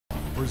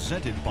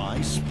presented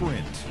by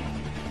Sprint.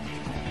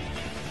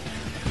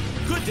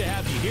 Good to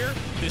have you here.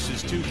 This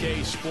is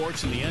 2K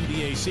Sports, and the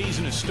NBA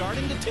season is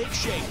starting to take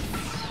shape.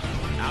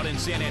 Out in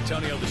San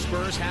Antonio, the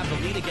Spurs have the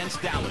lead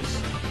against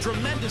Dallas.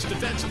 Tremendous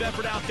defensive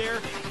effort out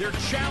there. They're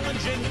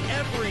challenging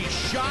every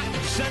shot,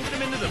 sending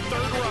them into the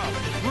third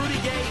row.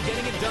 Rudy Gay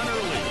getting it done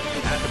early.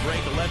 At the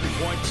break, 11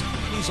 points.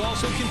 He's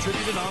also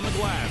contributed on the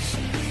glass.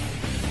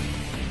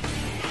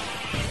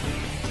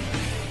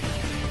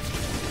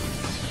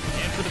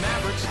 And for the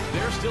Mavericks,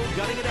 they're still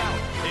gutting it out.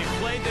 They've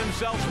played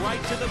themselves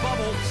right to the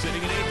bubble,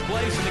 sitting in 8th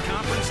place in the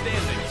conference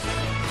standings.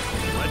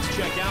 Let's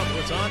check out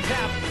what's on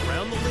tap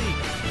around the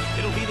league.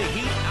 It'll be the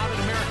Heat out at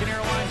American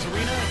Airlines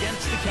Arena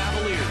against the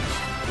Cavaliers.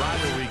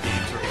 Rivalry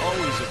games are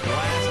always a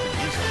blast, and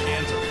these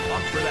fans are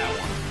pumped for that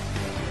one.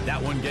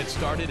 That one gets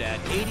started at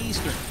 8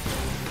 Eastern.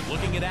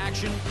 Looking at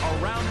action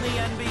around the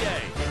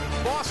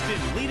NBA. Boston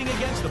leading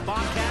against the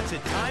Bobcats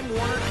at Time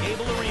Warner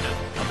Cable Arena,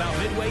 about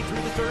midway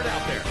through the third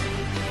out there.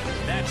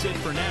 That's it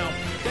for now.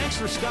 Thanks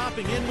for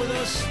stopping in with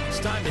us. It's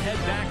time to head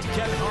back to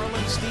Kevin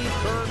Harlan, Steve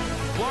Kerr,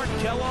 Clark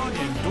Kellogg,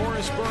 and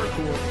Doris Burke,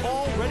 who are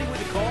all ready with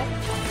the call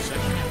on the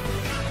second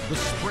half. The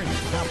Sprint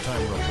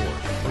Halftime Report,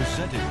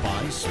 presented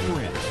by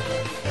Sprint.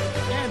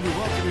 And we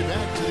welcome you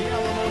back to the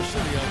Alamo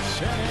City of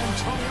San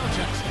Antonio,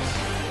 Texas.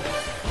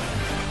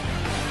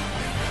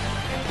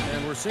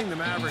 And we're seeing the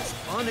Mavericks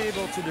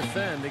unable to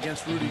defend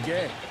against Rudy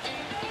Gay.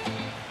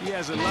 He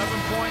has 11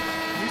 points.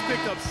 He's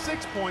picked up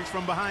 6 points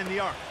from behind the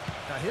arc.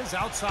 Now his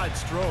outside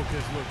stroke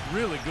has looked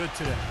really good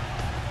today.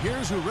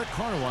 Here's who Rick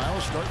Carlisle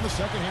is starting the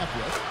second half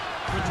with.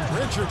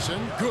 Richardson,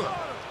 good.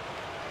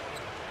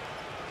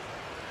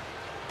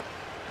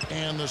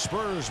 And the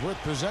Spurs with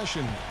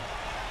possession.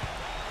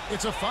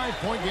 It's a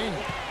 5-point game.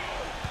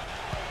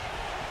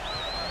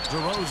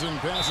 DeRozan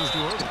passes to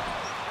Irving.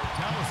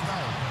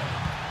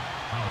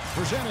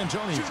 For San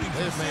Antonio,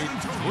 they've made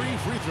 3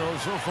 free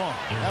throws so far.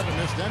 Haven't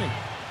missed any.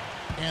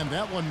 And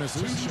that one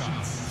misses. 2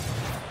 shots.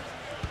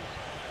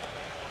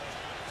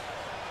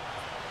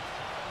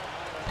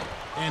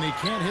 And he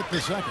can't hit the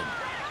second.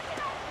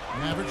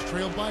 Mavericks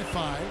trailed by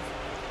 5.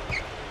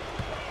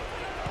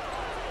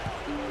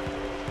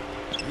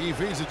 He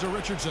feeds it to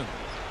Richardson.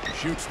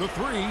 Shoots the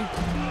 3.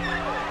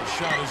 The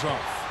shot is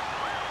off.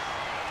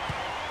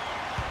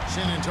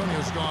 San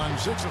Antonio's gone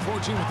 6 of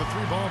 14 with the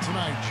 3-ball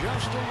tonight.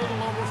 Just a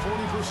little over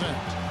 40%.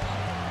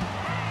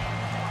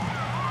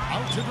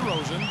 Out to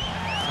DeRozan.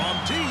 From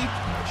deep.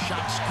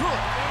 Shot's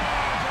good.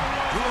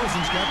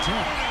 DeRozan's got 10.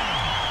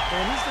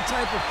 And he's the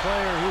type of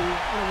player who,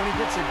 when he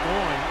gets it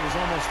going, it is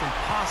almost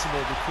impossible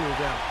to cool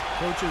down.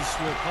 Coaches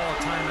will call a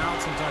timeout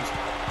sometimes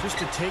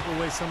just to take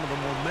away some of the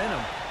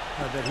momentum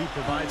that he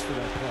provides for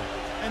that play.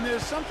 And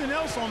there's something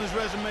else on his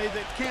resume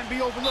that can't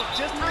be overlooked.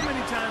 Just how many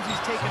times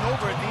he's taken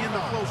over at the end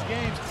of close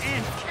games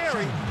and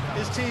carried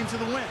his team to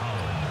the win.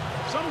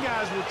 Some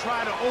guys will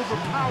try to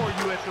overpower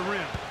you at the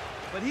rim,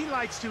 but he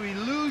likes to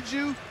elude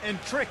you and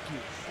trick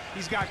you.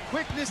 He's got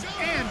quickness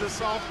and a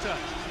soft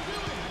touch.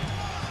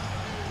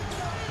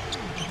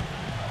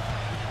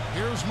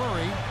 Here's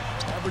Murray,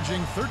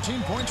 averaging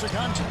 13 points a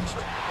contest.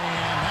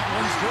 And that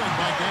one's good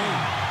by Gay.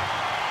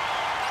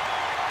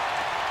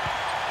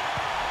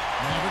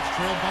 Mavericks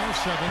trailed by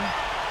 7.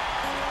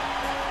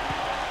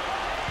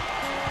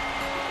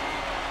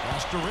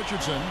 Pass to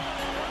Richardson.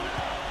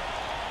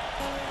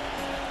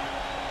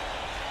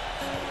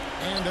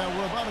 And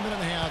we're about a minute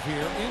and a half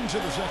here into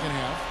the second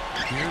half.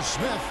 Here's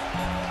Smith.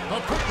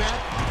 The putback,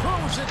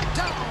 throws it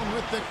down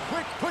with the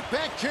quick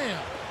putback jam.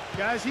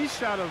 Guys, he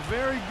shot a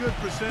very good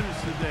percentage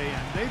today,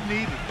 and they've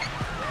needed it.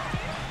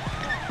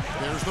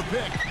 There's the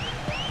pick.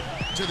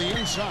 To the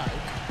inside.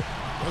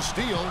 The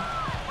steal.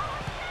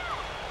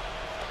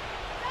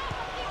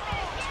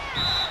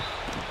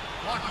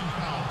 Blocking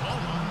foul. Ball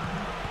on.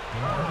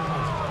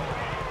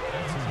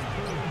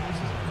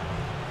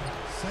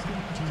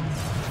 Second team.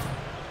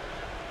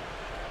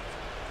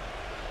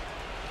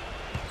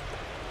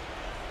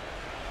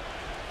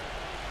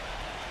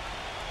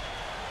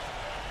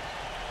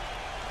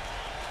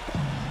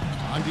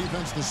 On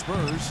defense, the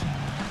Spurs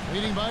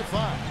leading by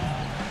 5.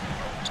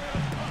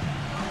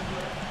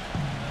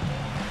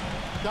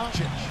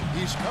 Doncic,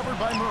 he's covered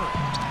by Murray.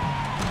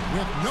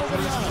 With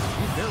nobody on him,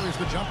 he buries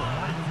the jumper.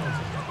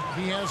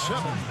 He has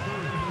 7.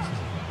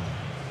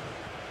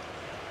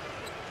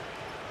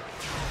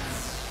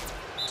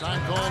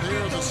 Time called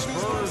here. The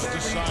Spurs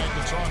decide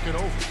to talk it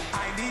over.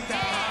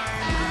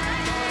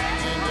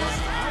 And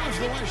how is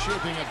the West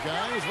shaping up,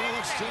 guys? Well,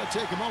 let's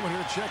take a moment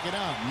here to check it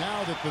out.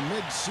 Now that the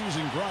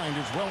mid-season grind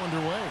is well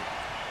underway.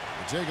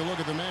 We'll take a look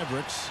at the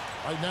Mavericks.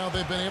 Right now,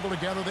 they've been able to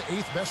gather the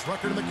 8th best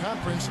record in the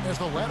conference as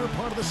the latter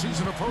part of the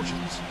season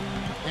approaches.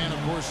 And, of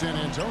course, San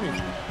Antonio,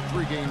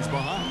 3 games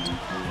behind.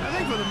 I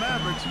think for the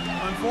Mavericks,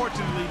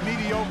 unfortunately,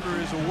 mediocre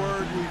is a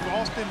word we've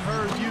often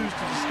heard used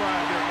to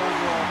describe their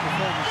overall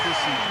performance this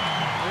season.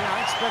 Yeah,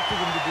 I expected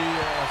them to be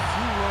a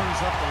few runs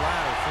up the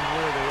ladder from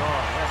where they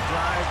are. That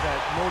drive,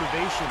 that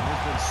motivation has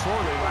been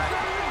sorely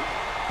lacking.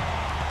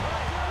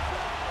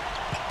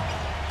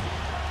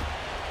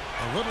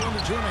 A little under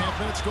 2.5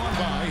 minutes gone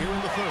by here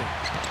in the third.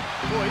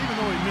 Boy, even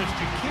though he missed,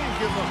 you can't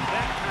give up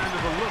that kind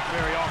of a look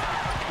very often.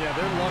 Yeah,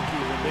 they're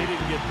lucky that they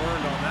didn't get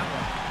burned on that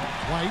one.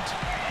 White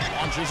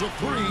launches a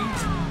three.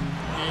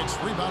 It's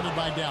rebounded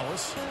by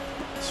Dallas.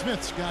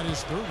 Smith's got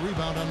his third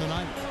rebound on the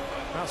night.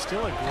 Now,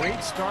 still a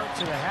great start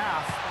to the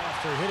half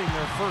after hitting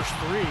their first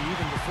three,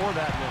 even before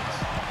that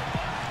miss.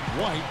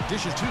 White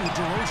dishes to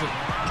DeRozan.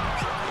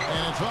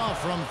 And it's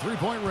off from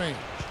three-point range.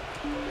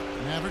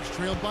 Mavericks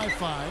trailed by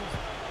 5.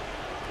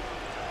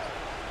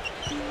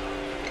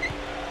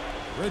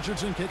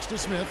 Richardson kicks to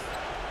Smith.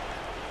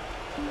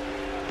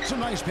 Some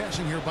nice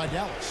passing here by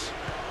Dallas.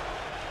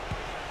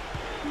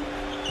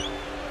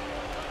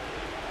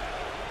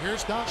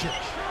 Here's Doncic.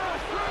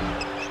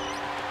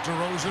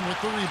 DeRozan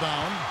with the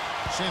rebound.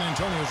 San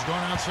Antonio's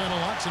gone outside a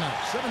lot tonight.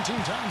 17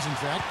 times, in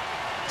fact.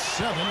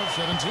 7 of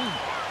 17.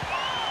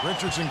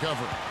 Richardson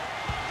cover.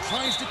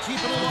 Tries to keep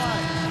it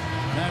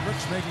alive.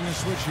 Mavericks making a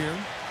switch here.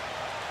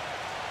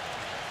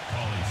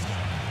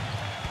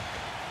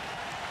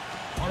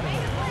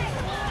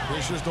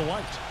 Dishes to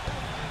White.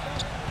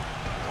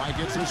 White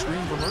gets the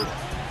screen from Irving.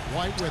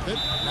 White with it.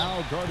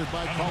 Now guarded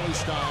by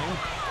Cauley-Stein.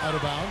 Out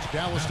of bounds.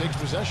 Dallas takes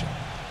possession.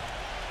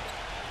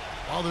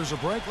 While there's a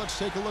break, let's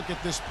take a look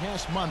at this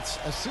past month's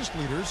assist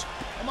leaders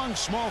among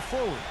small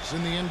forwards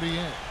in the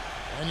NBA.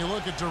 And you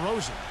look at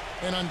DeRozan,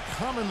 an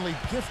uncommonly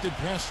gifted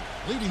passer,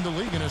 leading the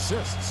league in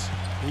assists.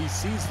 He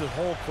sees the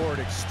whole court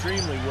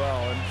extremely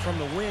well, and from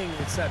the wing,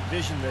 it's that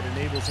vision that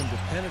enables him to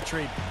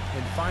penetrate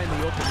and find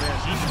the open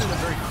man, even in a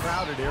very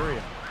crowded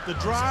area. The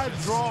drive,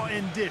 draw,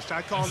 and dish,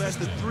 I call that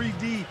the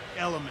 3D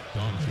element,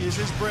 is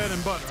his bread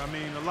and butter. I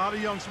mean, a lot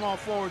of young small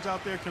forwards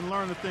out there can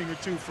learn a thing or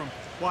two from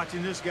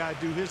watching this guy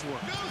do his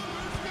work.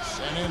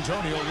 San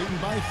Antonio leading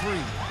by 3.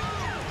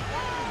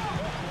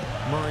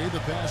 Murray the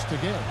pass to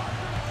Gay.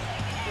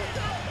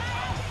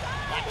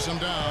 Backs him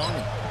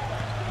down.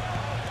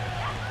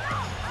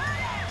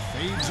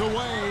 Fades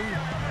away.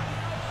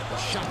 The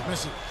shot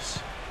misses.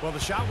 Well, the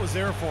shot was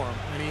there for him,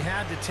 and he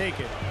had to take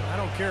it. I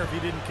don't care if he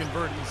didn't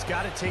convert. He's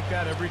got to take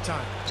that every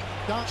time.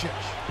 Doncic.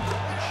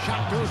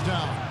 Shot goes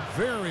down.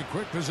 Very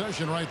quick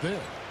possession right there.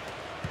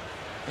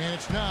 And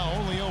it's now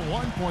only a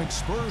 1-point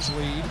Spurs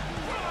lead.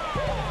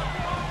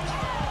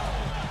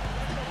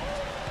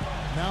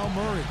 Now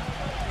Murray.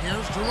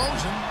 Here's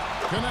DeRozan.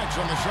 Connects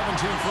on the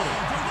 17-footer.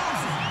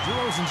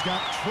 DeRozan's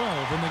got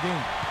 12 in the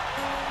game.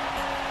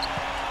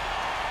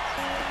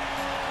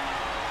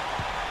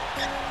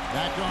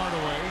 Back to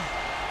Hardaway.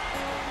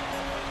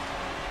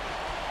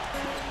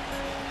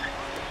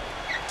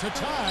 To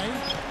tie.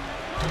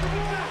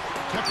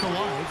 Kept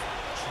alive.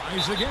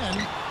 Tries again.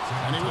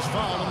 And he was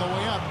fouled on the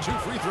way up. 2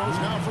 free throws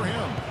now for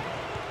him.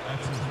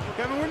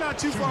 Kevin, we're not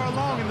too far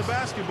along in the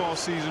basketball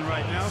season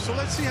right now, so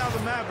let's see how the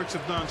Mavericks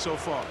have done so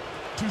far.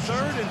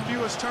 3rd in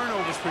fewest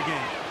turnovers per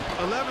game.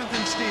 11th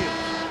in steals.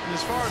 And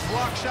as far as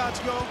block shots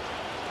go,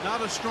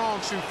 not a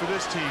strong suit for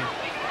this team.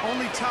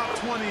 Only top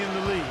 20 in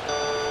the league.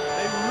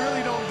 They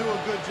really don't do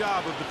a good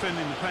job of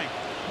defending the paint.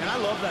 And I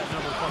love that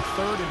number, called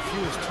 3rd in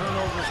fewest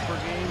turnovers per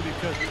game,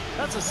 because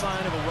that's a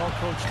sign of a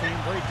well-coached team,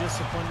 very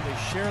disciplined. They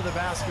share the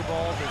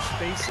basketball. Their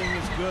spacing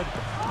is good.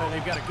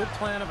 They've got a good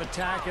plan of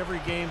attack every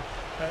game.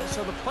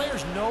 So the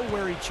players know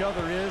where each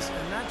other is,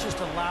 and that just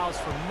allows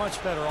for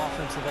much better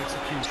offensive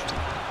execution.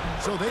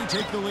 So they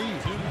take the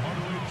lead.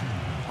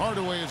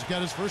 Hardaway has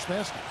got his first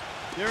basket.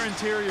 Their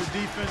interior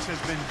defense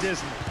has been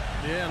dismal.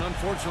 Yeah, and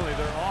unfortunately,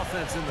 their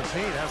offense in the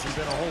paint hasn't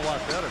been a whole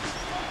lot better.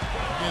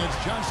 And it's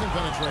Johnson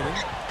penetrating.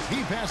 He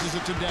passes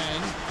it to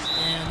Dang,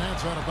 and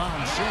that's out of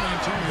bounds. San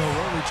Antonio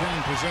will retain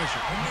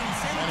possession.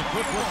 And a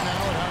quick look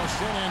now at how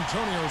San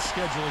Antonio's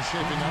schedule is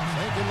shaping up.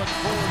 They can look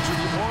forward to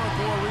the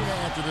Oracle Arena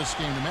after this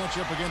game to match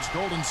up against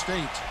Golden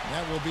State.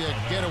 That will be a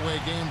getaway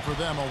game for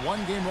them, a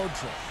 1-game road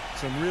trip.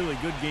 Some really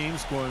good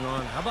games going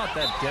on. How about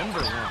that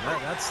Denver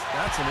one? That's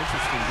an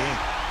interesting game.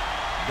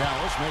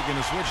 Dallas making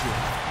a switch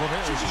here.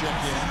 Gobert is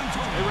checked in.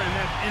 They ran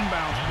that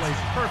inbounds play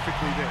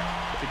perfectly there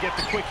to get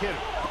the quick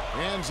hitter.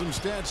 And some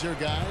stats here,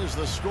 guys.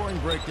 The scoring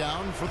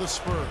breakdown for the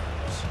Spurs.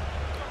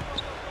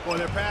 Well,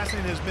 their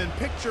passing has been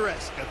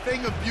picturesque, a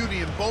thing of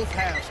beauty in both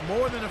halves.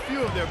 More than a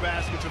few of their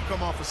baskets have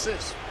come off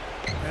assists.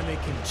 And they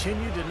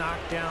continue to knock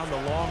down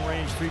the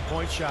long-range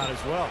three-point shot as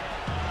well.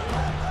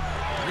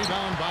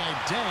 Rebound by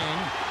Dang.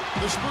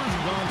 The Spurs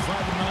have gone 5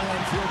 of 9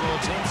 on field goal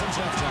attempts since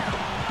halftime.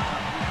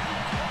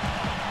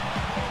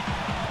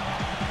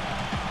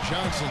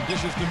 Johnson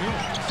dishes to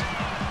Mills.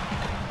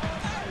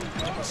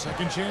 A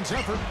second chance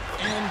effort,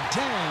 and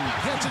Dang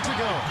gets it to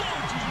go.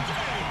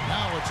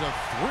 Now it's a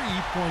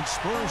 3-point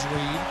Spurs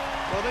lead.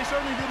 Well, they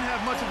certainly didn't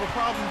have much of a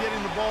problem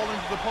getting the ball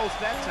into the post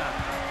that time.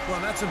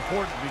 Well, that's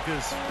important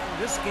because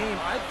this game,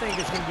 I think,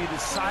 is going to be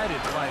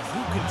decided by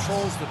who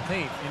controls the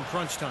paint in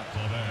crunch time.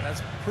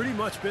 That's pretty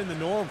much been the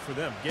norm for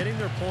them, getting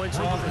their points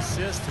off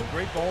assists and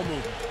great ball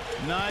movement.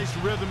 Nice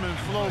rhythm and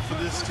flow for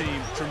this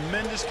team.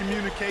 Tremendous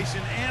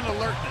communication and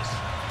alertness.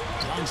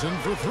 Johnson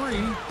for 3.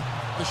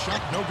 The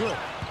shot no good.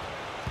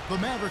 The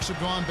Mavericks have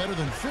gone better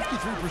than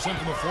 53%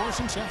 from the floor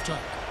since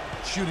halftime,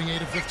 shooting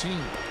 8 of 15.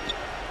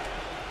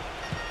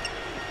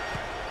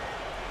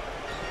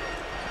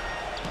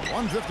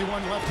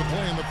 1:51 left to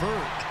play in the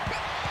third.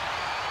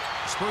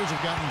 Spurs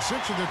have gotten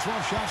 6 of their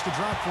 12 shots to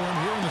drop for him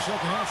here in the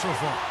second half so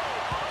far.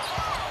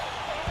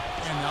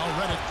 And now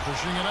Reddick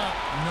pushing it up.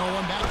 No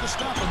one back to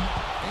stop him.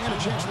 And a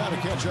chance now to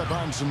catch up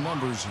on some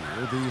numbers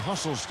here. The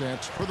hustle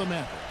stats for the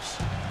Mavericks.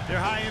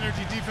 Their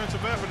high-energy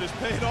defensive effort has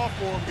paid off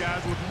for them,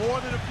 guys, with more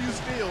than a few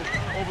steals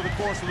over the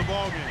course of the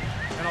ballgame.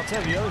 And I'll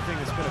tell you, the other thing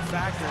that's been a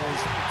factor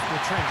is the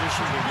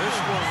transition. They're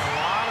scoring a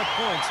lot of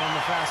points on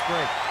the fast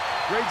break.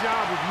 Great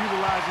job of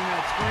utilizing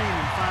that screen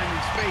and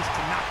finding space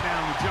to knock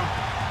down the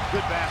jumper.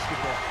 Good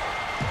basketball.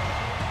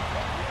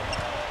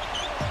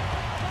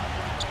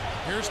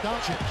 Here's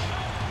Doncic.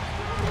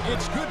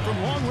 It's good from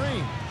long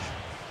range.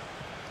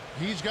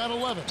 He's got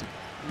 11.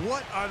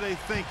 What are they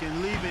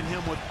thinking, leaving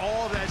him with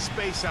all that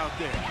space out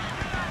there?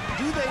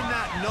 Do they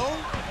not know?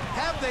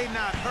 Have they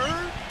not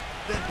heard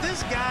that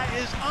this guy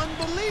is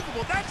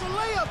unbelievable? That's a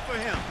layup for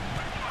him.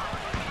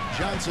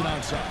 Johnson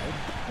outside.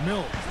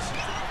 Mills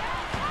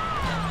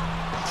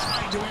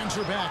trying to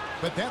answer back,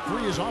 but that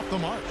three is off the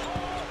mark.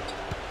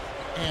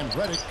 And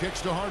Reddick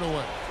kicks to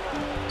Hardaway.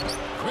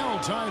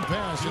 Well-timed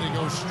pass, and he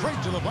goes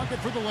straight to the bucket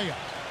for the layup.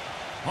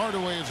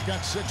 Hardaway has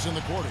got 6 in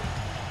the quarter.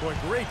 Boy,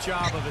 great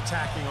job of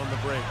attacking on the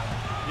break.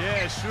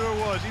 Yeah, it sure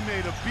was. He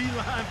made a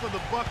beeline for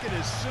the bucket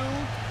as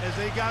soon as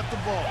they got the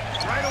ball.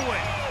 Right away,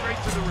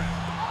 straight to the rim.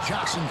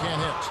 Jackson can't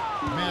hit.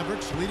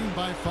 Mavericks leading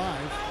by 5.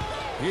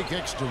 He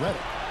kicks to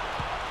Reddick.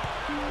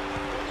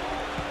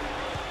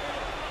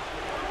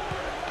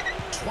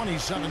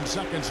 27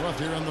 seconds left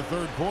here in the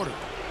third quarter.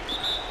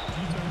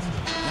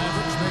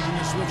 Mavericks making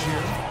a switch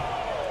here.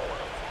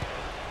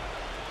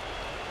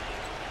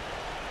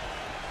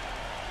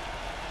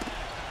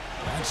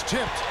 That's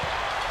tipped.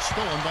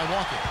 Stolen by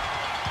Walker.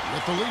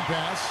 With the lead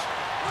pass.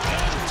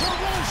 And to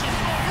Rosen.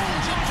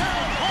 Brings it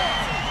down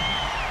hard.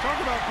 Talk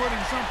about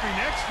putting something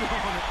extra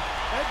on it.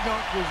 That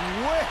dunk was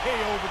way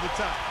over the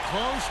top.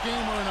 Close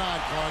game or not,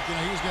 Clark,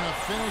 he's going to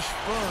finish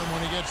firm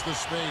when he gets the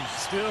space.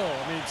 Still,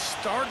 I mean,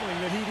 startling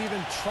that he'd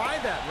even try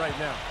that right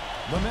now.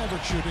 The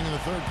Mavericks shooting in the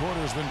third quarter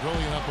has been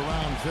brilliant, up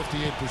around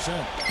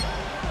 58%.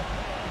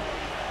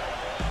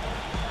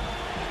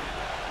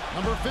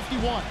 Number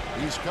 51.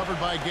 He's covered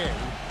by Gay.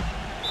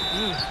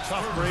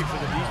 Tough break for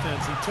the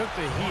defense. He took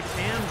the heat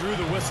and drew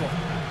the whistle.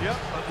 Yep,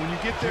 but when you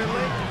get there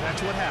late,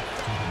 that's what happens.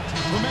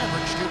 The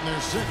Mavericks shooting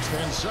their 6th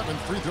and 7th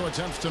free throw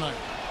attempts tonight.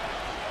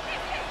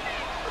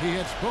 He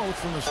hits both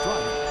from the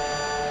stripe.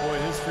 Boy,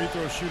 his free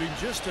throw shooting,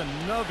 just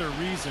another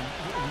reason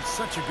he's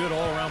such a good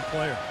all-around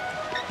player.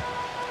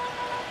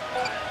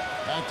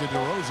 Back to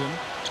DeRozan.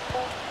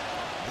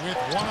 With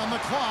 1 on the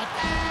clock.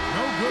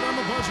 No good on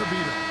the buzzer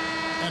beater.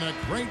 And a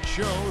great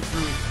show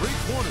through 3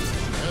 quarters.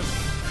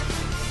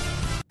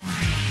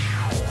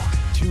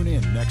 Tune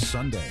in next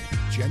Sunday,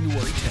 January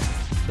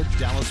 10th. The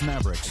Dallas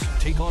Mavericks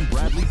take on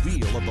Bradley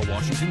Beal of the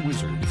Washington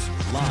Wizards.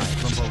 Live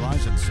from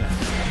Verizon Center.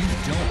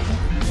 You don't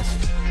want to miss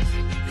it.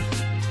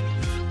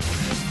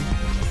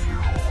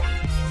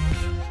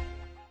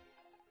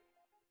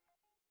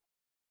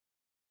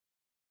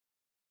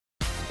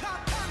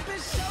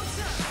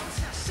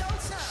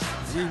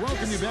 We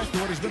welcome you back to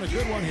what has been a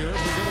good one here as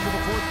we get into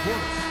the fourth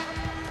quarter.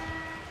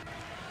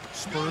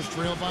 Spurs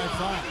trail by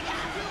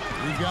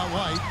 5. We've got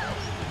White.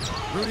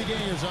 Rudy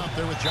Gay is out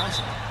there with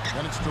Johnson.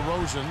 Then it's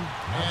DeRozan,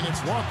 and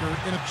it's Walker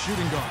in a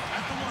shooting guard.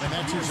 And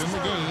that's who's in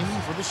the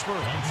game for the Spurs.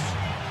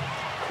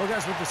 Well,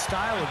 guys, with the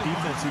style of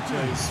defense he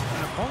plays,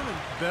 an opponent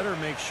better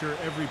make sure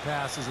every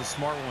pass is a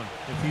smart one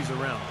if he's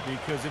around.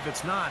 Because if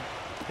it's not,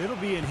 it'll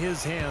be in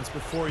his hands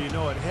before you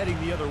know it, heading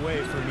the other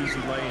way for an easy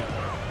lay-in.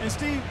 And,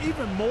 Steve,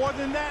 even more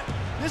than that,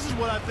 this is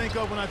what I think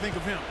of when I think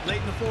of him.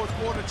 Late in the fourth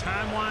quarter,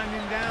 time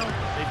winding down.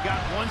 They've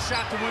got 1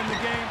 shot to win the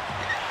game.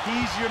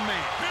 He's your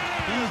man.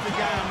 He's the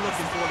guy I'm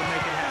looking for to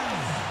make it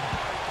happen.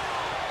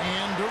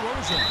 And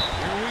DeRozan,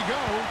 here we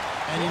go.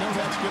 And you know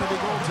that's going to be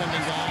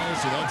goaltending,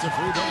 guys, so that's a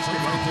free basket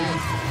right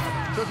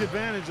there. Took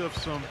advantage of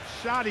some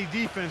shoddy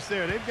defense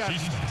there. They've got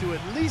to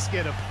at least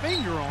get a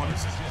finger on it.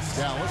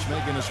 Dallas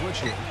making a switch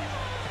here.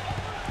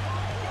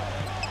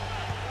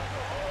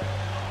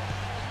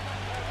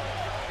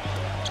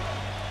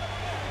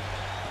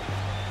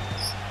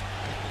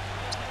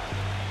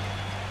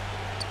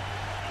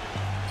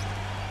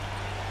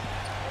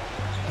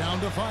 Down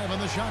to 5 on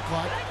the shot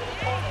clock.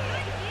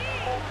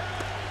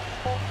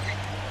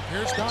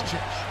 Here's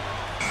Doncic.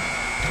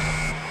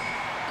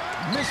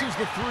 Misses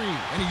the 3,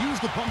 and he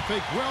used the pump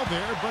fake well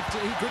there, but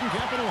he couldn't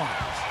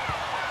capitalize.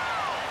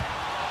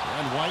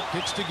 And White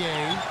kicks to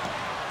Gay.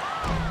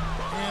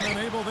 And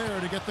unable there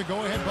to get the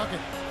go-ahead bucket.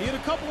 He hit a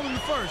couple in the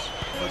first,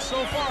 but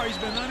so far he's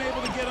been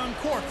unable to get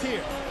uncorked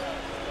here.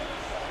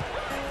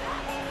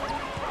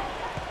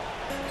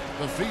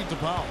 The feed to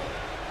Powell.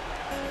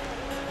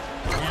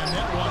 And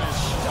that one is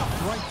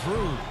stuffed right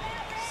through.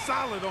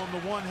 Solid on the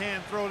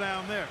one-hand throw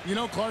down there. You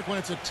know, Clark, when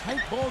it's a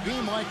tight ball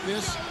game like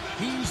this,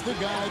 he's the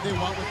guy they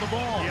want with the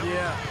ball. Yep.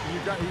 Yeah,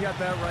 you got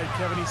that right,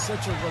 Kevin. He's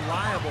such a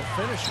reliable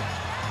finisher.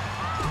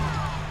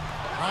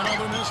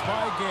 Another miss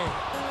by Gay.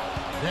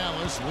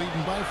 Dallas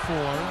leading by 4.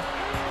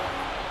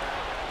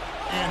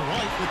 And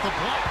White with the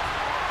block.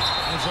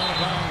 It's out of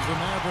bounds. The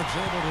Mavericks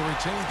able to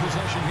retain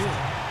possession here.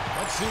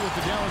 Let's see what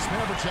the Dallas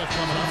Mavericks have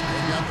coming up.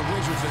 They've got the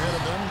Wizards ahead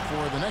of them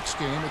for the next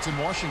game. It's in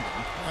Washington.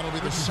 That'll be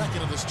the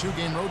second of this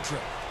two-game road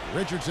trip.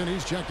 Richardson,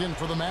 he's checked in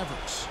for the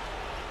Mavericks.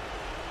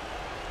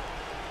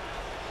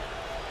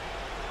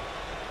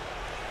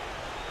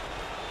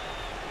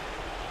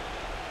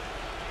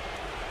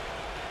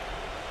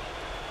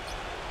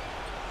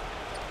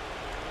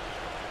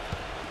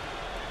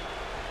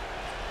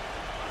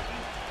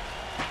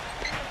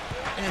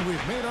 And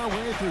we've made our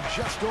way through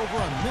just over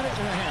a minute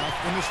and a half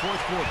in this fourth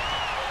quarter.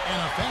 And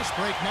a fast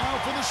break now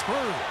for the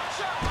Spurs.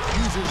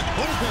 Uses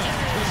both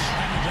hands to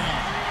slam it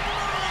down.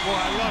 Boy,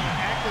 I love it.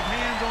 Active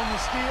hands on the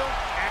steal,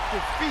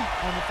 active feet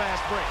on the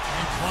fast break.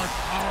 And Clark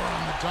power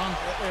on the dunk.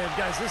 And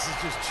guys, this is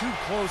just too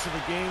close of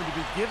a game to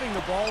be giving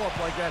the ball up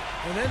like that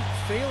and then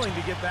failing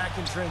to get back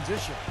in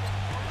transition.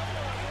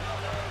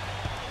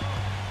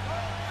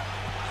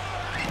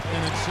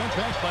 And it's sent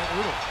back by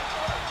Ertl.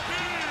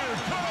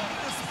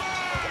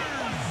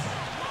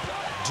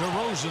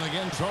 DeRozan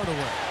against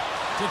Hardaway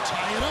to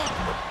tie it up.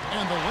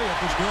 And the layup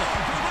is good.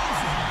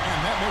 And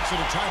that makes it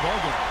a tie ball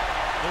game.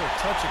 A little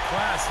touch of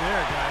class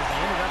there, guys. The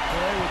end of that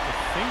play with the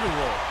finger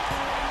roll.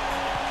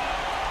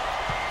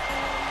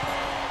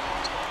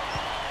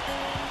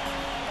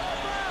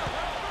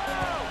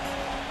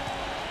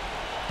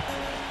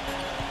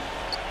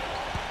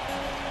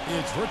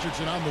 It's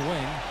Richardson on the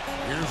wing.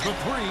 Here's the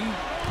three.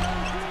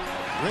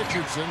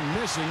 Richardson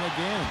missing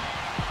again.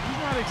 He's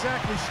not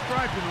exactly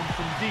striping them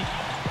from deep.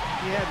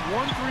 He had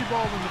 1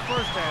 3-ball in the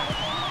first half.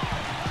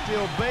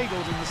 Still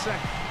bagels in the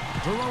second.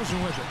 DeRozan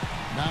with it.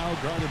 Now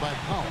guarded by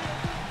Powell.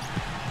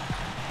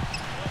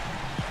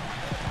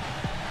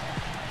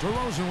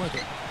 DeRozan with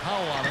it.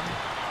 Powell on him.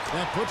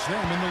 That puts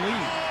them in the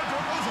lead.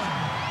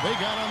 They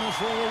got on this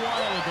roll a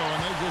while ago,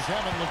 and they just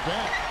haven't looked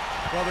back.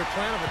 Well, their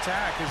plan of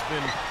attack has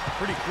been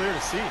pretty clear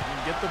to see. You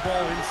get the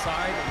ball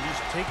inside and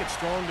just take it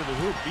strong to the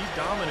hoop. Be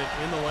dominant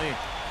in the lane.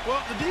 Well,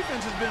 the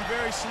defense has been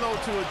very slow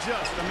to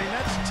adjust. I mean,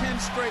 that's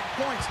 10 straight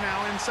points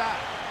now inside.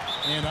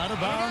 And out of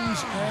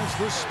bounds as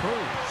the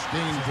Spurs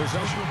gain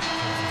possession.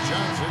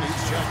 Johnson, he's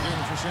checked in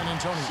for San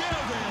Antonio.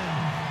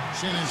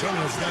 San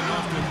Antonio's gotten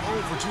off to an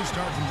 0 for 2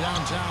 start from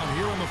downtown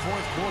here in the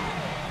fourth quarter.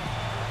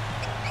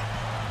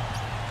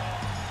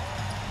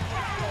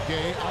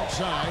 Gay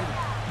outside.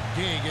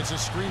 Gay gets a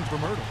screen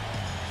from Ertl.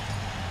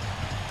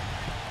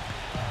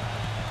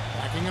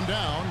 Backing him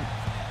down.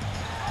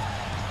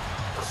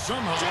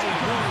 Somehow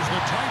ignores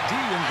the tight D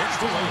and gets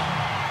the layup.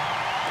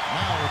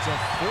 Now it's a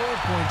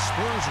 4-point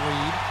Spurs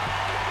lead.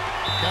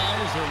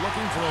 Guys, they're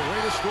looking for a way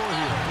to score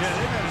here. Yeah,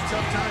 they've had a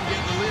tough time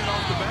getting the lid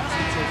off the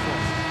basket so far.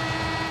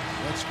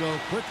 Let's go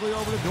quickly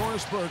over to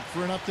Doris Burke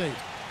for an update.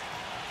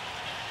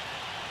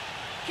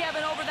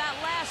 Kevin, over that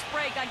last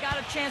break, I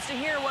got a chance to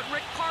hear what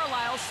Rick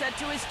Carlisle said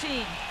to his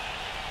team.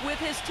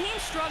 With his team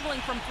struggling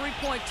from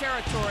three-point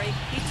territory,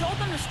 he told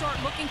them to start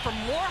looking for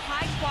more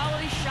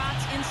high-quality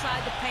shots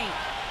inside the paint.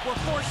 We're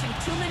forcing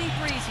too many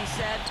threes, he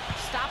said.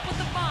 Stop with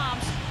the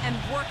bombs and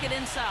work it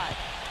inside.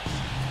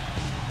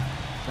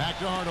 Back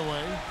to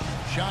Hardaway.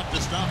 Shot to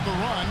stop the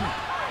run.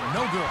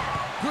 No good.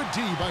 Good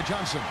D by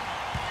Johnson.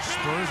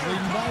 Spurs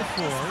leading by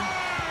 4.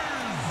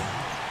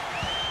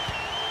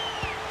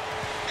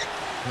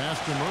 Pass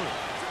to Murray.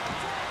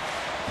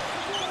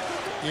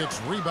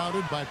 It's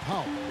rebounded by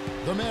Powell.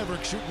 The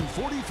Mavericks shooting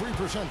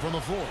 43% from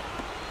the floor.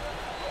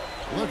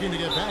 Looking to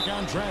get back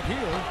on track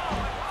here.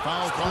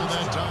 Foul call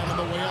that time on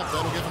the way up.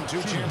 That'll give them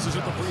 2 chances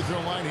at the free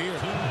throw line here.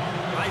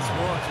 Nice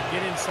work to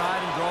get inside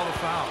and draw the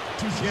foul.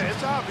 Yeah,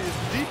 it's obvious.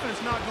 The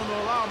defense not going to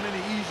allow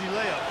many easy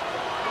layups.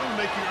 They're going to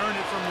make you earn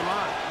it from the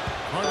line.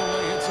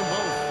 Hardaway hits them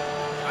both.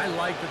 I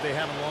like that they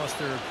haven't lost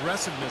their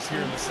aggressiveness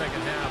here in the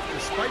second half,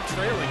 despite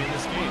trailing in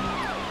this game.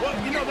 Well,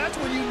 you know, that's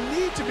when you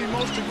need to be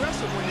most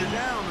aggressive when you're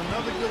down.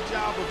 Another good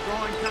job of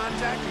drawing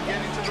contact and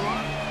getting to the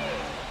line.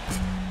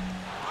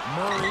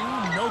 Murray,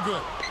 no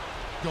good.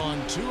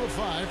 Gone 2 of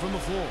 5 from the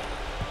floor.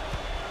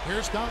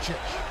 Here's Doncic.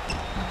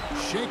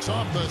 Shakes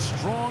off the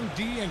strong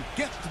D and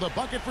gets to the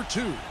bucket for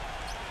 2.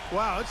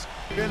 Wow, it's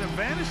been a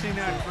vanishing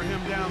act for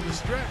him down the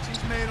stretch.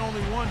 He's made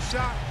only 1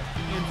 shot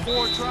in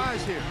 4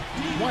 tries here.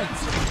 White.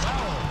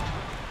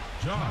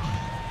 Josh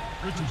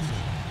Richardson.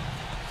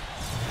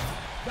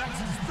 That's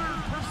his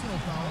 3rd personal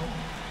foul.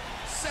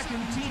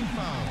 2nd team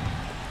foul.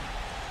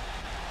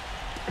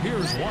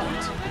 Here's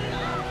White.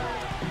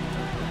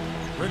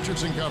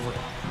 Richardson covering.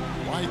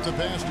 White the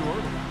pass to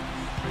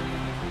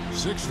Ertl.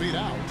 6 feet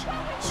out.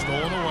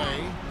 Stolen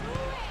away.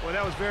 Well,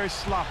 that was very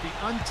sloppy,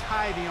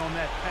 untidy on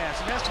that pass.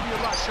 It has to be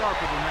a lot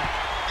sharper than that.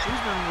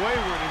 He's been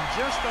wayward and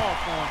just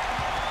off on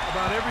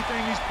about everything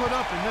he's put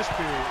up in this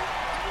period.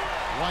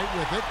 White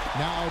with it.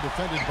 Now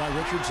defended by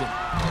Richardson.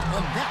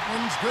 And that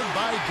one's good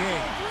by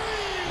Gay.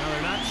 Now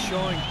they're not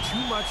showing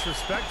too much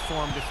respect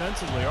for him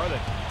defensively, are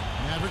they?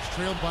 Mavericks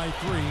trailed by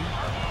 3.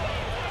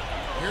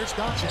 Here's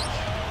Doncic.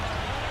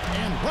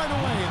 And right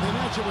away, they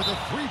match it with a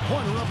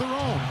 3-pointer of their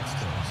own.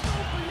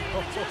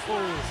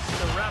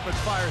 The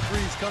rapid-fire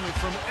threes coming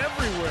from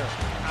everywhere.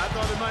 I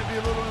thought it might be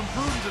a little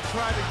imprudent to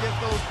try to get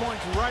those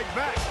points right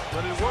back,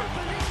 but it worked.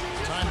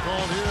 Time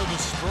called here. The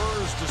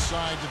Spurs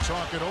decide to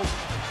talk it over.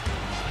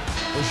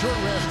 The short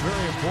rest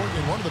very important,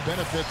 and one of the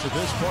benefits of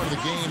this part of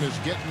the game is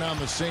getting on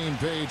the same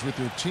page with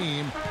your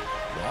team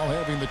while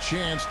having the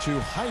chance to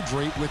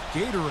hydrate with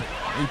Gatorade.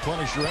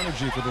 Replenish your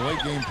energy for the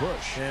late game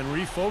push. And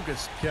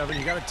refocus, Kevin.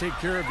 You got to take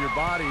care of your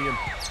body, and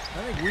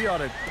I think we ought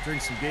to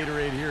drink some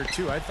Gatorade here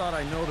too. I thought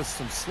I noticed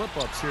some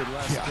slip-ups here the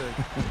last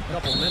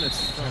couple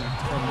minutes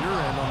from your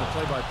end on the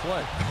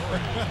play-by-play.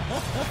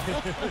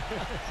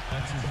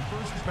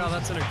 Well,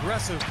 that's an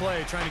aggressive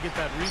play, trying to get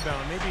that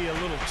rebound. Maybe a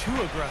little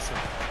too aggressive.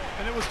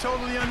 And it was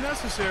totally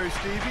unnecessary,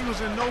 Steve. He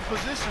was in no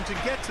position to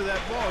get to that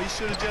ball. He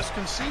should have just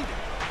conceded.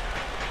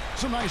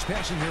 Some nice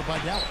passing here by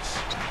Dallas.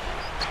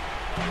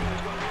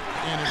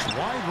 And it's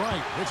wide right.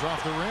 It's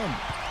off the rim.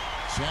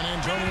 San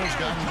Antonio's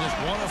gotten just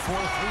 1 of 4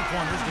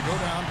 three-pointers to go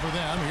down for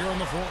them here in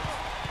the fourth.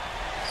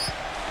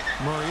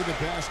 Murray, the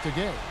pass to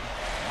Gay.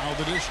 Now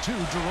the dish to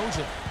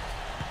DeRozan.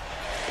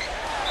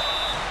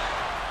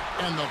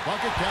 And the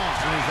bucket counts,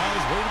 and he's on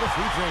his way to the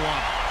free throw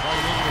line. Trying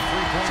to make it a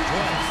three-point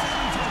play.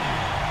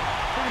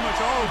 Pretty much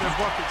all of their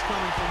buckets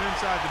coming from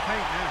inside the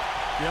paint now.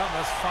 Yeah,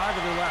 that's 5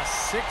 of their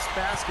last 6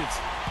 baskets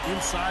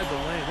inside the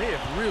lane. They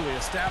have really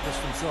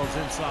established themselves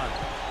inside.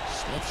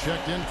 Smith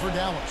checked in for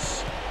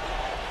Dallas.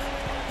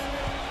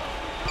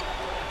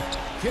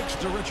 Kicks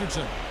to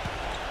Richardson.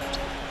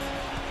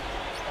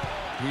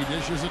 He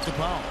dishes it to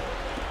Powell.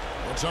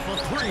 Puts up a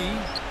 3.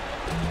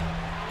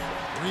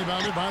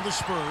 Rebounded by the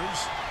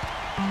Spurs.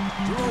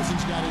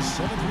 DeRozan's got his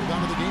 7th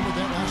rebound of the game with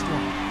that last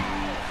one.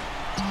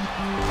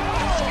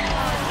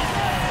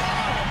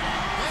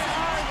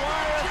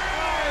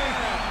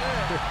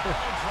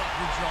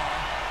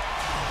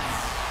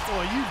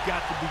 Boy, you've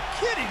got to be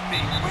kidding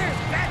me. Where's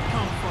that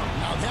come from?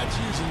 Now that's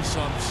using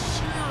some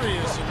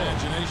serious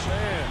imagination.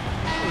 Man,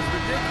 that was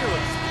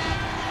ridiculous.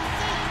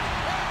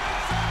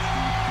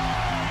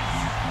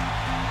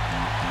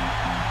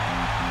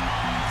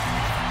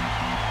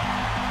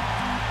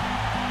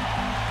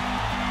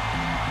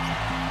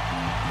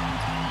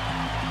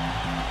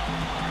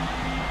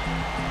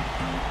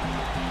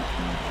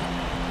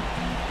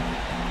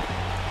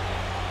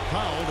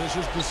 Powell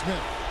dishes to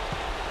Smith.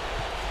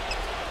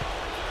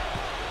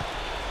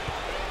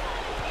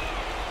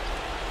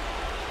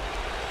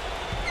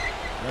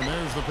 And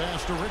there's the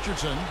pass to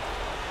Richardson.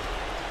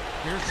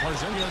 Here's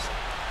Porzingis.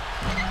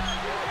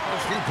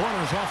 Those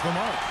 3-pointers off the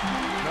mark.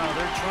 No,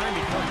 they're trying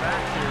to come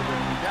back here, but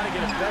you've got to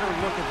get a better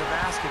look at the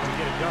basket to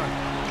get it done.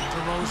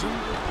 DeRozan.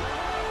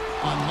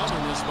 Another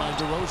miss by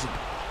DeRozan.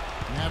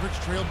 Mavericks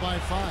trailed by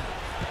 5.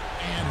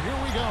 And here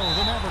we go.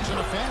 The Mavericks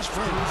in a fast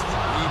break.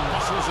 He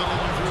muscles it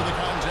in through the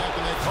contact,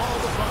 and they call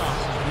the foul.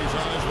 He's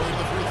on his way to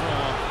the free throw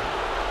line.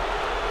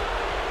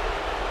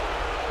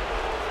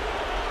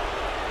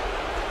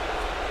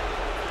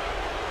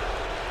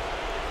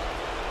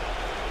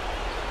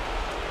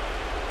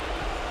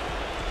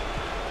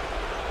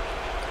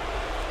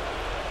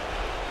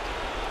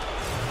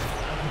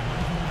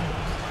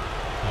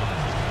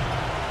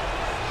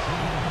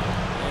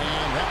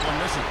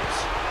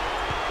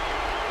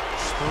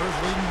 Spurs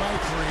leading by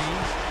 3.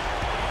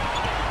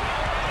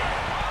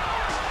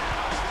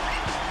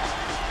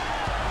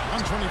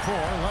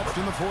 1:24 left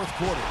in the fourth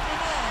quarter.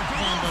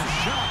 And the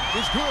shot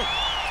is good.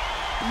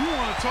 You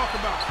want to talk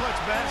about clutch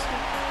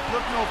basket?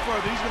 Look no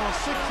further. He's going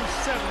 6 of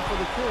 7 for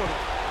the quarter,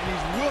 and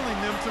he's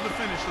willing them to the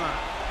finish line.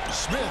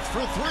 Smith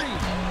for 3.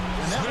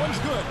 And that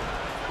one's good.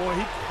 Boy,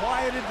 he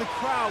quieted the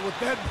crowd with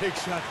that big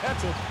shot.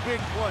 That's a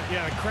big play.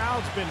 Yeah, the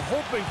crowd's been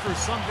hoping for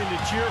something to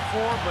cheer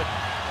for, but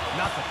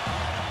nothing.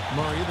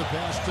 Murray, the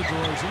pass to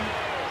DeRozan.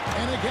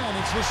 And again,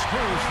 it's the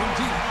Spurs from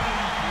deep.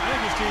 I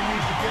think his team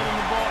needs to get him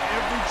the ball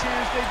every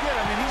chance they get.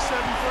 I mean, he's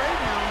 7 for 8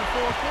 now in the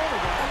fourth quarter,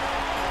 guys.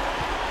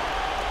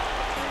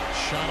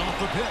 Shot off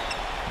the pick.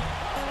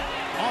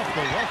 Off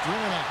the left rim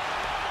and out.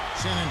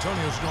 San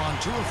Antonio's gone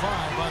 2 of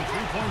 5 on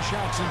 3-point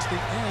shots since the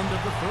end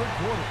of the third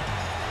quarter.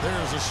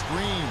 There's a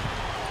screen.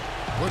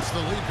 Puts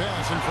the lead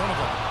pass in front of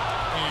him.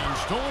 And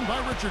stolen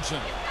by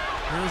Richardson.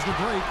 Here's the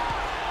break.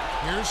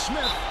 Here's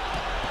Smith.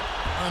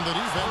 And the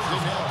defense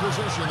didn't have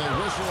possession. They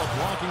whistle a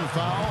blocking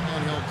foul,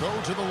 and he'll go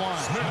to the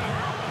line.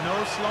 No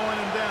slowing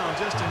him down.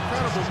 Just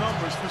incredible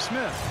numbers for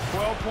Smith.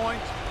 12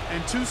 points and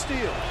 2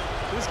 steals.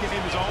 This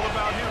game is all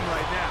about him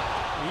right now.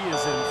 He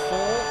is in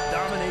full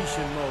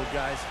domination mode,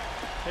 guys.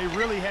 They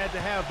really had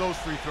to have those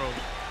free throws.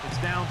 It's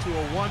down to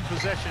a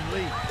 1-possession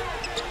lead.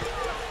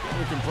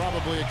 We can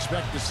probably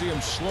expect to see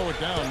him slow it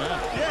down now.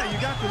 Yeah, you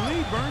got the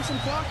lead. Burn some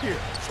clock here.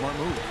 Smart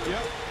move.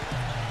 Yep.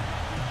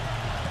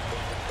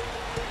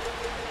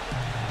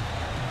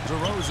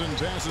 DeRozan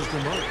passes to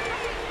Murray.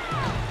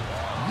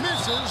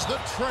 Misses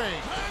the tray.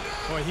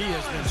 Boy, he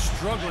has been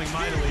struggling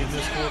mightily in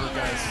this quarter,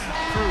 guys.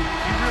 True.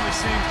 He really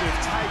seems to have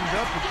tightened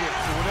up a bit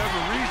for whatever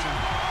reason.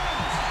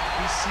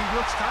 He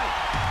looks tight.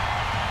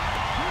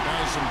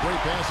 As some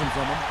great passing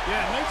from him.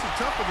 Yeah, it makes it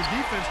tough for the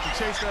defense to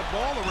chase that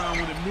ball around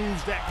when it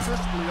moves that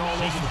crisply all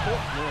over the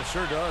court. Yeah, it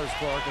sure does,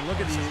 Clark. And look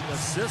at the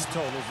assist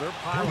totals. They're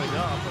piling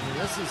up. I mean,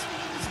 this has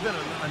been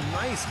a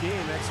nice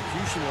game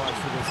execution-wise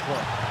for this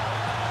club.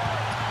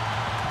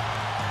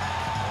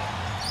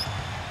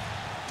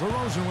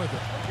 DeRozan with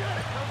it.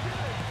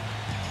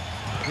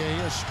 Okay,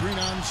 a screen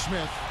on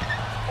Smith.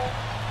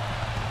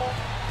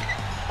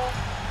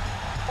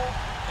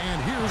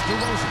 And here's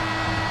DeRozan.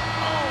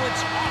 Oh,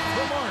 it's off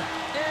the mark.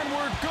 And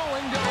we're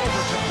going to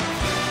overtime.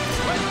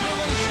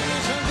 Regulation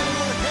is ended and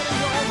we're heading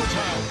to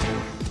overtime.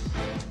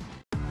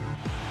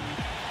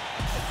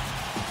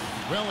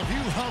 Well, if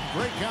you love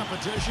great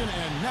competition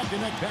and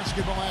neck-to-neck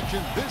basketball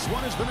action, this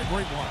one has been a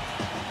great one.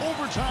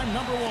 Overtime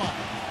number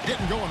 1.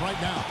 Getting going right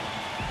now.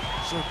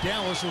 So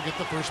Dallas will get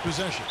the first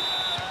possession.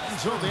 And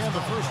so they have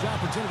the first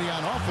opportunity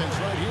on offense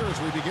right here as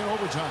we begin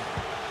overtime.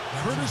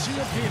 Courtesy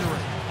of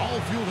Gatorade, all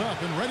fueled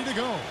up and ready to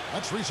go.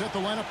 Let's reset the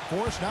lineup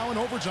for us now in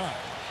overtime.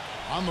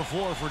 On the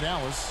floor for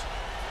Dallas.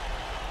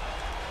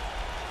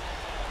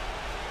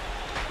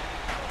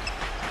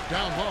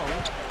 Down low.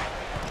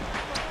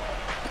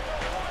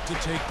 To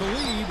take the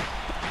lead,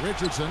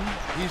 Richardson.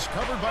 He's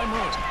covered by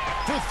Murray.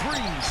 For 3,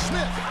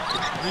 Smith.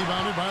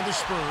 Rebounded by the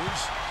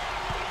Spurs.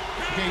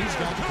 Gay's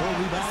got 4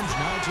 rebounds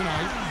now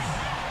tonight.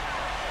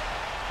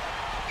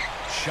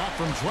 Shot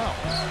from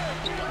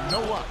 12. No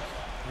luck.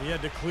 He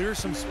had to clear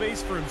some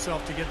space for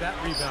himself to get that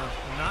rebound.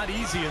 Not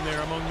easy in there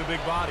among the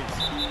big bodies.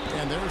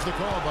 And there's the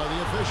call by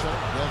the official.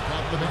 They'll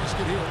count the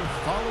basket here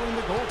following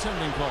the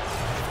goaltending call.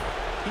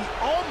 He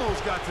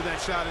almost got to that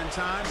shot in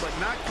time, but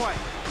not quite.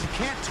 You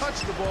can't touch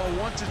the ball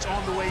once it's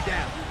on the way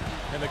down.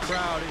 And the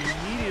crowd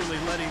immediately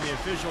letting the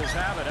officials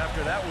have it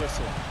after that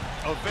whistle.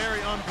 A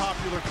very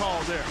unpopular call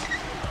there.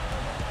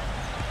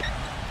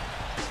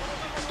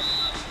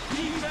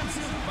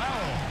 Defensive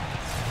foul.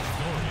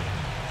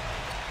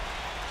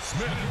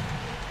 Smith.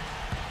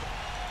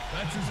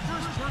 That's his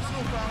first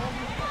personal foul.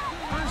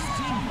 First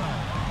team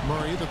foul.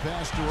 Murray, the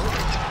pass to her.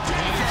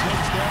 And he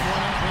takes that one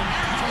up and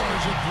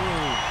tears it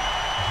through.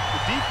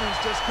 The defense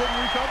just couldn't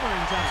recover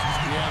in time.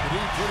 Yeah, but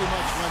he pretty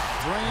much went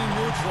brain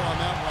neutral on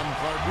that one,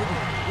 Clark.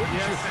 Wouldn't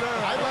Yes, you? sir.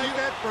 I like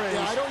that phrase.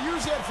 Yeah, I don't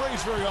use that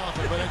phrase very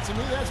often, but to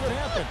me, that's what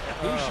happened.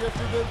 He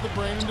shifted the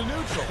brain into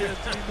neutral. Yes,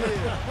 he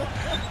did.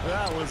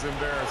 That was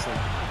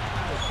embarrassing.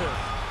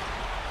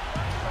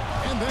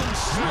 And then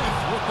Smith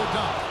with the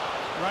dunk.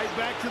 Right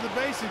back to the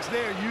basics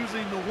there,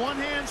 using the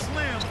one-hand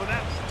slam for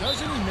that one.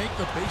 Doesn't he make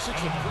the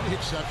basics look pretty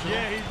exceptional?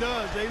 Yeah, he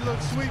does. They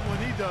look sweet when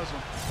he does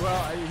them.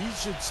 Well, he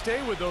should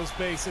stay with those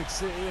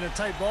basics in a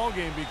tight ball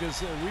game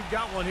because we've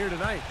got one here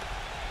tonight.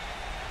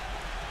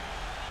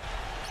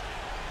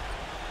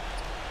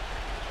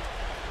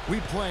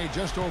 We play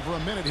just over a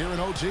minute here in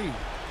OT.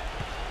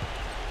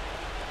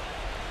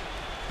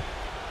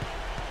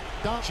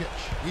 Doncic.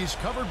 He's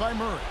covered by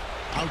Murray.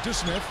 Out to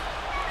Smith.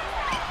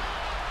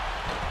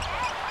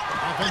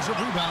 Offensive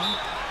rebound.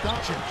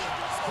 Doncic.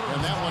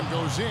 And that one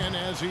goes in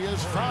as he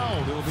is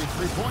fouled. It'll be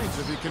 3 points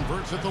if he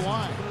converts at the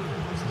line.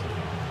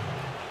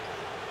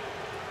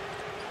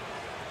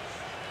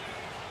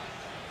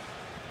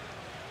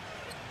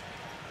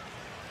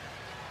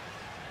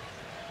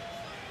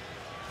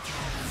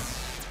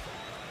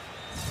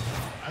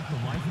 At the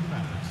line for the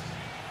Mavericks.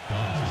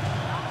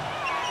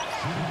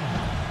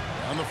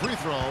 On the free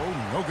throw,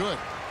 no good.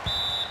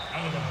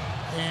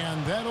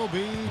 And that'll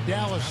be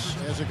Dallas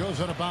as it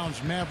goes out of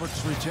bounds.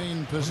 Mavericks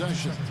retain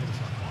possession.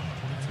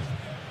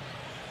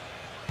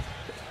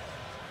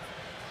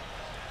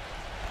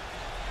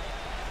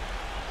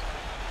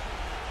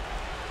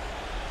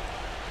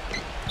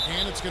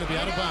 And it's going to be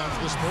out of bounds.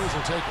 The Spurs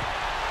will take it.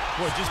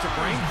 Boy, just a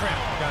brain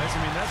cramp, guys.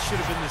 I mean, that should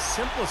have been the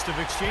simplest of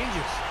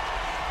exchanges.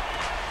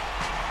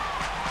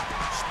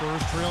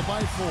 Spurs trail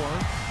by 4.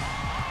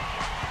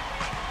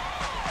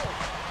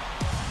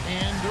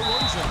 And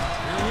DeRozan.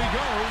 Here we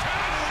go.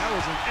 That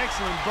was an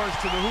excellent burst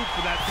to the hoop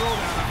for that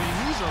throwdown. I mean,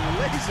 he's a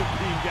laser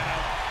beam guy.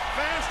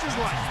 Fast as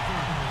light.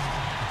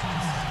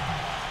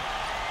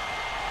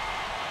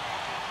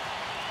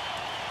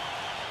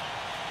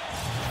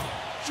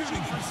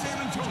 Shooting for San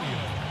Antonio.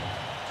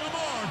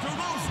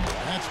 DeRozan.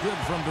 That's good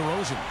from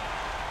DeRozan.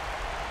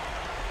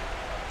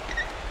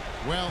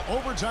 Well,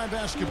 overtime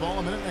basketball,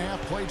 a minute and a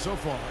half played so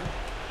far.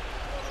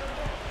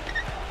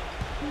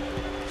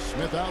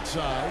 Smith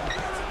outside.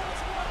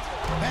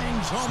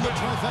 Bangs home the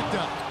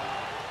trifecta.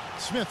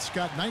 Smith's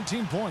got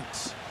 19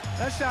 points.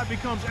 That shot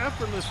becomes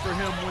effortless for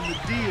him when the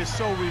D is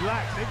so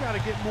relaxed. They got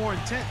to get more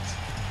intense.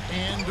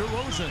 And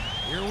DeRozan.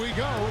 Here we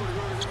go.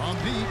 On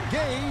deep.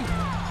 Gay.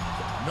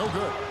 No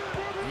good.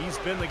 He's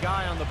been the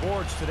guy on the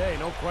boards today,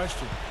 no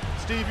question.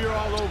 Steve, you're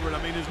all over it.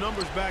 I mean, his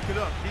numbers back it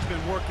up. He's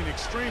been working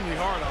extremely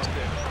hard out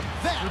there.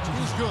 That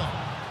is good.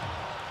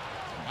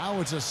 Now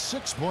it's a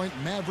 6-point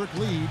Maverick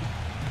lead.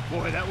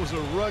 Boy, that was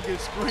a rugged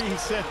screen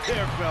set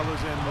there,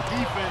 fellas, and the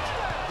defense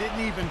didn't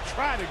even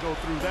try to go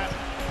through that.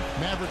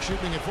 Maverick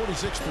shooting at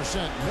 46%,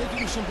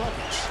 making some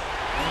buckets.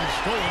 And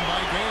stolen by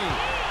Gay.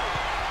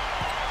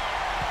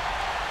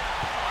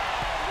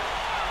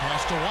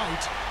 Pass to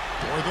White.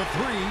 For the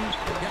three.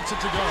 Gets it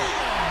to go.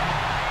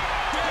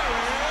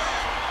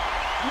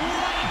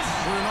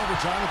 We're in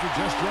overtime if you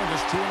just joined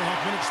us. 2.5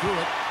 minutes through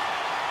it.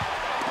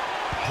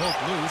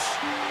 Poked loose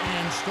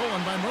and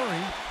stolen by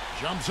Murray.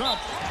 Jumps up.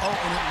 Oh,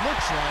 and it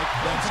looks like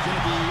that's going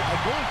to be a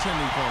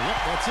goaltending call. Yep,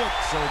 that's it.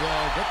 So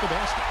they'll get the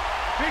basket.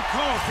 Big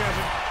call,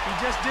 Kevin. He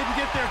just didn't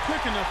get there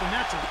quick enough, and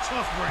that's a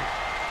tough break.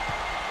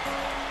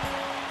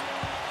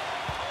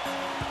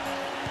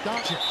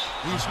 Doncic.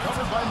 He's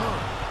covered by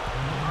Murray.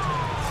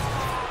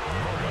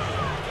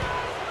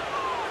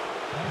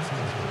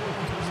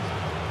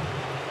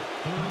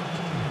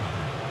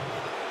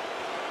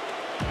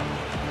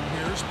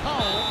 Here's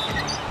Powell.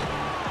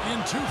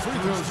 And 2 free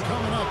throws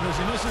coming up as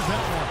he misses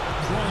that one.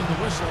 Drawing the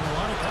whistle, a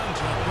lot of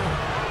contact there.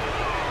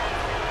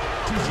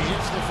 He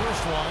hits the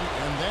first one,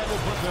 and that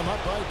will put them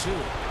up by 2.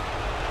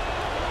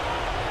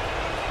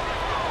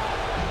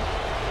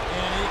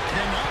 And he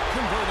cannot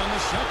convert on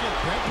the second.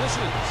 That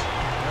misses.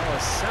 Well,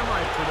 a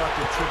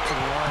semi-productive trip to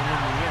the line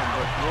in the end,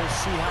 but we'll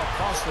see how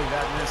costly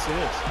that miss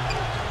is.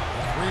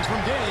 Three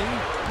from Gay.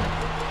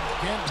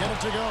 Can't get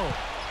it to go.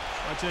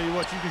 I tell you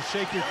what, you can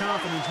shake your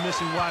confidence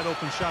missing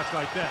wide-open shots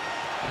like that.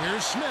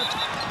 Here's Smith.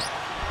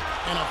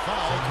 And a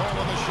foul call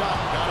on the shot.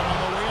 Got him on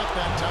the way up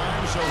that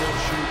time, so he'll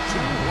shoot 2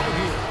 right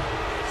here.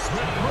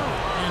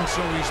 And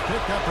so he's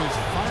picked up his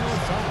final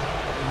foul,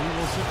 and he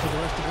will sit for the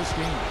rest of this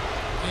game.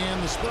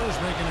 And the Spurs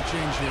making a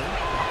change here.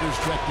 Walker's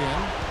checked in.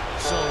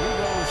 So he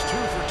goes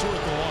 2 for 2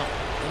 at the line,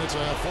 and it's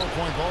a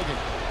 4-point ball game.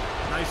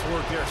 Nice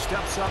work there.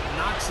 Steps up,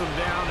 knocks them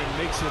down, and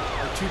makes it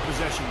a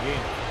 2-possession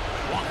game.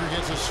 Walker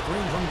gets a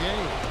screen from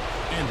Gay.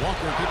 And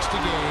Walker kicks to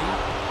Gay.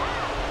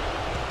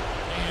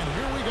 And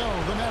here we go.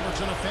 The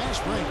Mavericks on a fast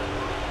break.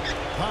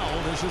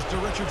 Powell dishes to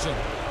Richardson.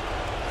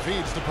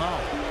 Feeds to Powell.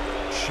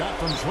 Shot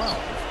from 12.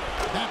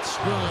 That's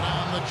good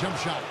on the jump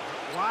shot.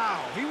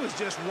 Wow, he was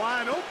just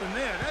wide open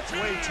there. That's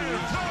way too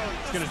easy.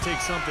 It's going to take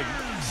something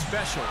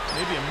special,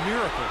 maybe a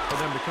miracle, for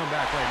them to come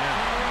back right now.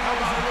 How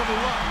about a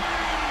little luck?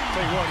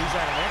 Tell you what, he's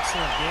had an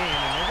excellent game,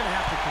 and they're going to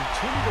have to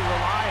continue to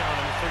rely on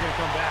him if they're going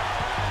to come back.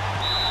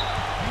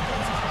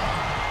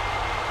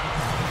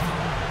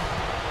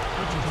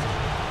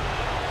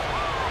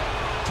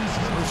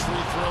 First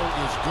free throw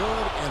is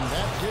good, and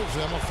that gives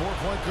them a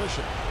 4-point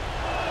cushion.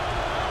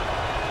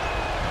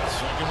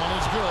 Second one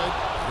is good.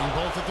 Hitting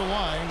both at the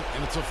line,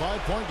 and it's a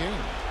 5-point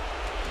game.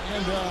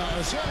 And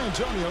San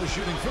Antonio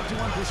shooting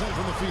 51%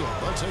 from the field.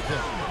 They'll take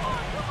that.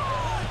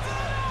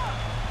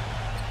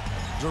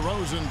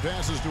 DeRozan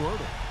passes to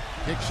Ertel.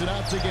 Kicks it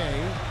out to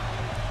Gay.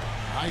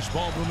 Nice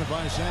ball movement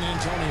by San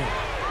Antonio.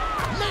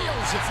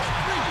 Nails it for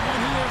 3,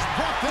 and he has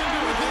brought them to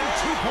within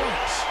 2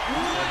 points.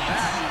 And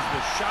that is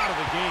the shot of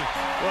the game.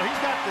 Well,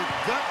 he's got the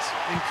guts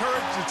and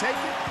courage to take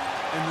it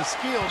and the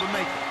skill to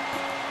make it.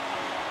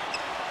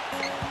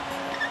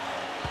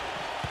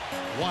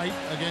 White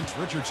against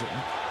Richardson.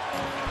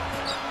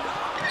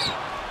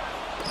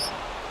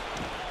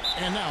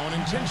 And now an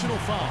intentional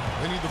foul.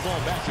 They need the ball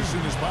back as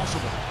soon as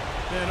possible.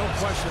 Yeah, no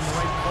question the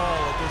right call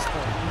at this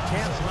point. You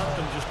can't let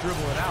them just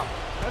dribble it out.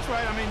 That's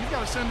right. I mean, you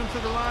got to send them to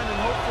the line and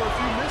hope for a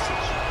few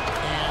misses.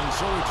 And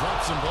so he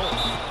drops them both.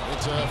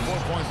 It's a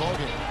 4-point ball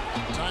game.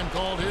 Time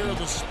called here.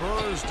 The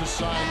Spurs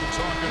decide to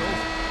talk it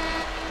over.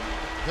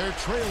 They're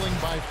trailing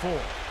by 4.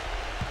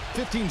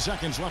 15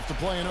 seconds left to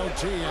play in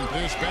OT, and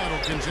this battle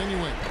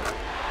continuing.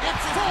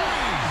 It's 3!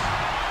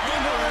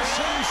 And a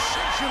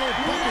sensational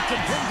bucket to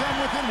bring them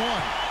within 1.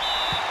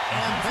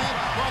 And that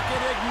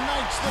bucket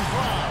ignites the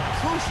crowd.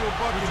 Crucial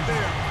bucket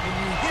there. And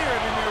you hear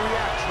it in their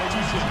reaction.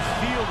 You can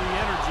feel the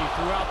energy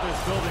throughout this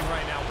building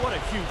right now. What a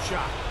huge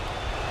shot.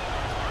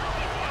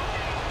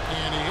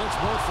 And he hits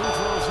both free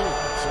throws here.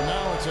 So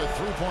now it's a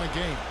 3-point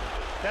game.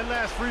 That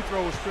last free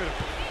throw was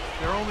critical.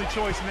 Their only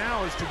choice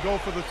now is to go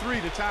for the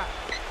 3 to tie.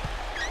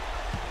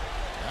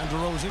 And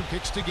DeRozan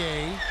kicks to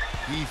Gay.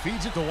 He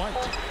feeds it to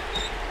White.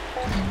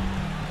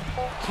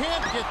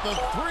 Can't get the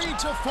 3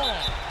 to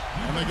fall.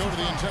 And they go to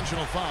the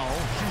intentional foul.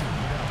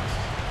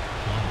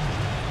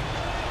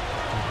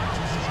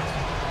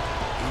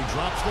 He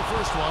drops the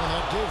first one, and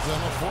that gives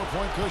them a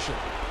 4-point cushion.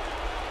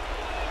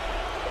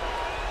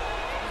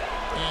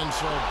 And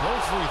so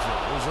both free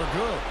throws are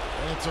good.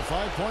 And it's a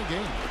 5-point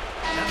game.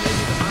 That may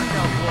be the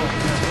knockout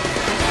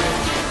blow.